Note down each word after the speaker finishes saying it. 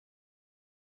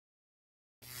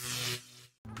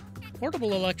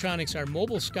Portable electronics are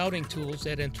mobile scouting tools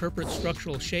that interpret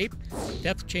structural shape,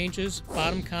 depth changes,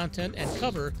 bottom content, and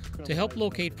cover to help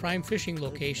locate prime fishing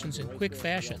locations in quick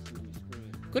fashion.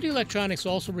 Good electronics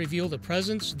also reveal the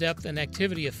presence, depth, and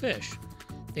activity of fish.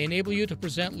 They enable you to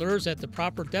present lures at the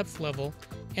proper depth level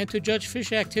and to judge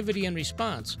fish activity and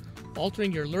response,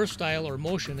 altering your lure style or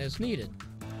motion as needed.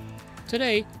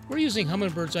 Today, we're using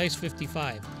Humminbird's Ice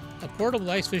 55, a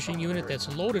portable ice fishing unit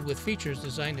that's loaded with features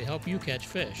designed to help you catch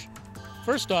fish.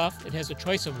 First off, it has a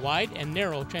choice of wide and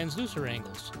narrow transducer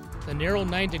angles. The narrow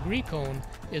 9-degree cone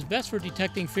is best for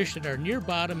detecting fish that are near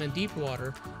bottom and deep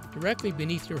water, directly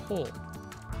beneath your hole.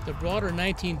 The broader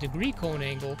 19-degree cone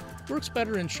angle works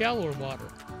better in shallower water,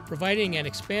 providing an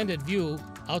expanded view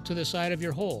out to the side of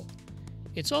your hole.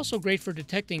 It's also great for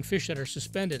detecting fish that are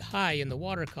suspended high in the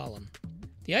water column.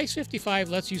 The Ice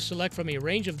 55 lets you select from a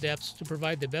range of depths to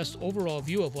provide the best overall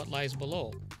view of what lies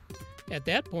below. At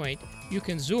that point, you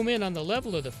can zoom in on the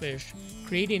level of the fish,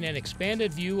 creating an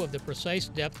expanded view of the precise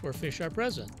depth where fish are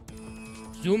present.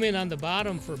 Zoom in on the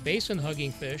bottom for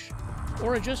basin-hugging fish,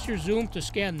 or adjust your zoom to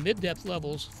scan mid-depth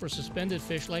levels for suspended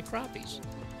fish like crappies.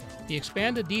 The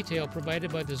expanded detail provided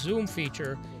by the zoom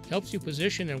feature helps you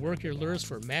position and work your lures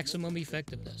for maximum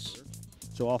effectiveness.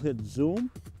 So I'll hit zoom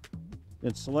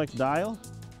and select dial.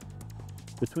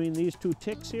 Between these two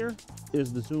ticks here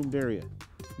is the zoomed area.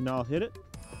 Now I'll hit it.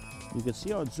 You can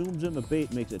see how it zooms in the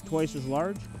bait, makes it twice as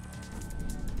large.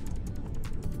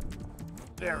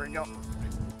 There we go.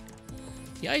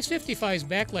 The Ice 55's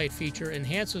backlight feature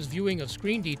enhances viewing of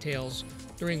screen details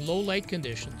during low light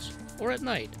conditions or at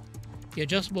night. The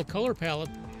adjustable color palette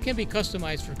can be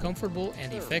customized for comfortable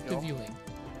and effective viewing.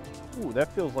 Ooh,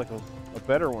 that feels like a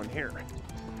better one here.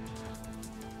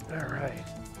 All right.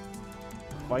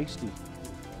 Feisty.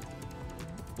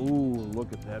 Ooh,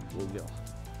 look at that bluegill.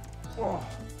 Oh.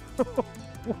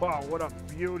 Wow, what a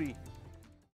beauty.